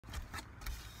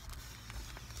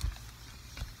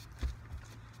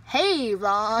Hey,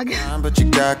 vlog. But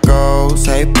you got goals.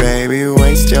 Hey, baby,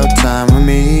 waste your time with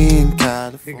me in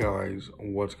California. Hey guys,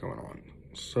 what's going on?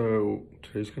 So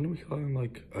today's gonna be kind of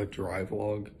like a dry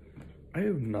vlog. I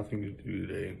have nothing to do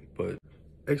today, but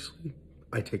actually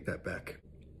I take that back.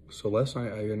 So last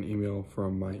night I got an email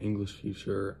from my English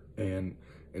teacher and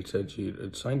it said she had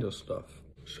assigned us stuff.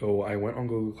 So I went on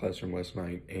Google Classroom last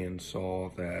night and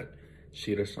saw that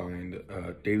she had assigned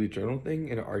a daily journal thing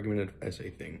and an argumentative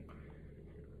essay thing.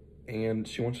 And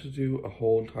she wants to do a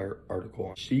whole entire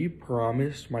article. She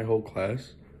promised my whole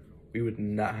class we would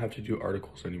not have to do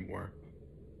articles anymore.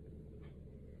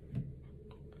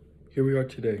 Here we are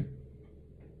today,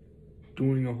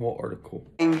 doing a whole article.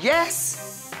 And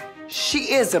yes,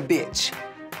 she is a bitch.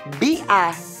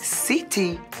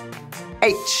 B-I-C-T-H.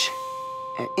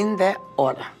 And in that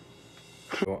order.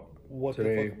 So What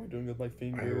today, the fuck am I doing with my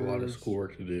fingers? I have a lot of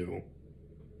schoolwork to do.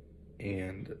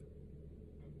 And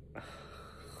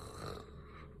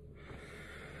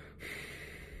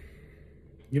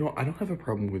you know, I don't have a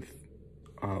problem with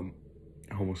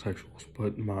homosexuals,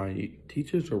 but my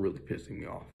teachers are really pissing me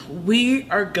off. We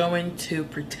are going to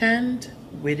pretend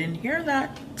we didn't hear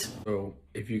that. So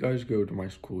if you guys go to my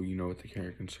school, you know what the care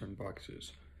and concern box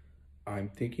is. I'm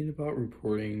thinking about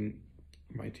reporting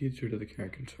my teacher to the care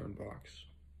and concern box.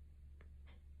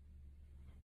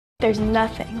 There's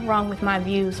nothing wrong with my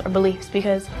views or beliefs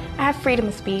because I have freedom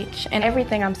of speech and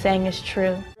everything I'm saying is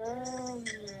true.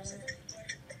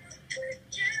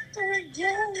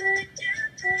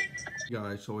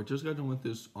 Guys, so I just got done with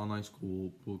this online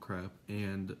school bullcrap,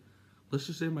 and let's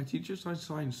just say my teacher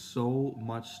signed so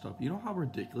much stuff. You know how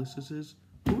ridiculous this is?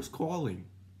 Who's calling?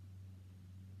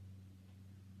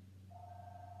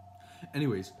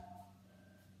 Anyways,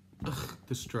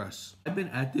 the stress. I've been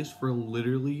at this for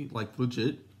literally, like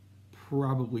legit,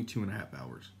 probably 2.5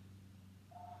 hours.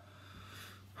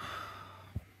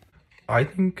 I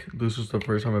think this is the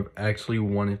first time I've actually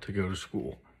wanted to go to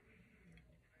school.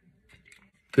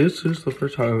 This is the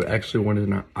first time I've actually wanted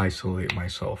to isolate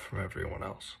myself from everyone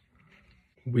else.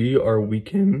 We are a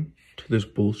week in to this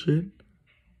bullshit,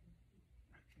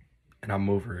 and I'm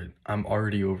over it. I'm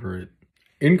already over it.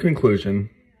 In conclusion,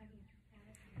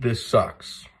 this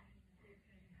sucks.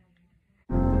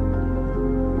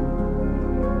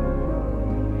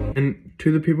 And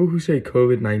to the people who say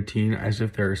COVID-19 as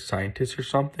if they're scientists or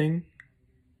something,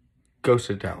 go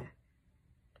sit down.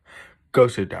 Go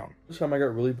sit down. This time I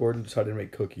got really bored and decided to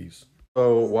make cookies.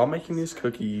 So while making these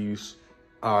cookies,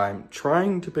 I'm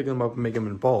trying to pick them up and make them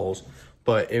in balls,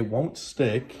 but it won't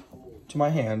stick to my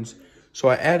hands. So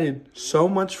I added so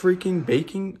much freaking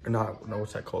baking, or not, no,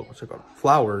 what's that called? What's it called?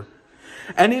 Flour.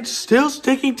 And it's still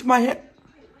sticking to my hand.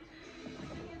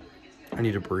 I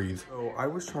need to breathe. So I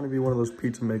was trying to be one of those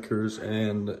pizza makers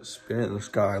and spin it in the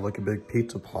sky like a big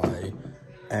pizza pie.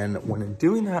 And when in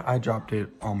doing that, I dropped it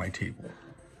on my table.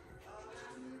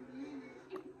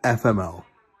 FML.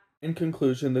 In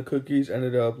conclusion, the cookies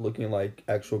ended up looking like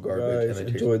actual garbage. Guys, And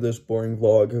I enjoyed this boring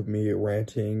vlog of me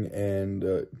ranting and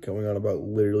going on about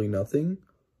literally nothing.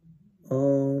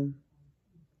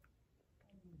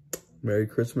 Merry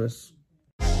Christmas.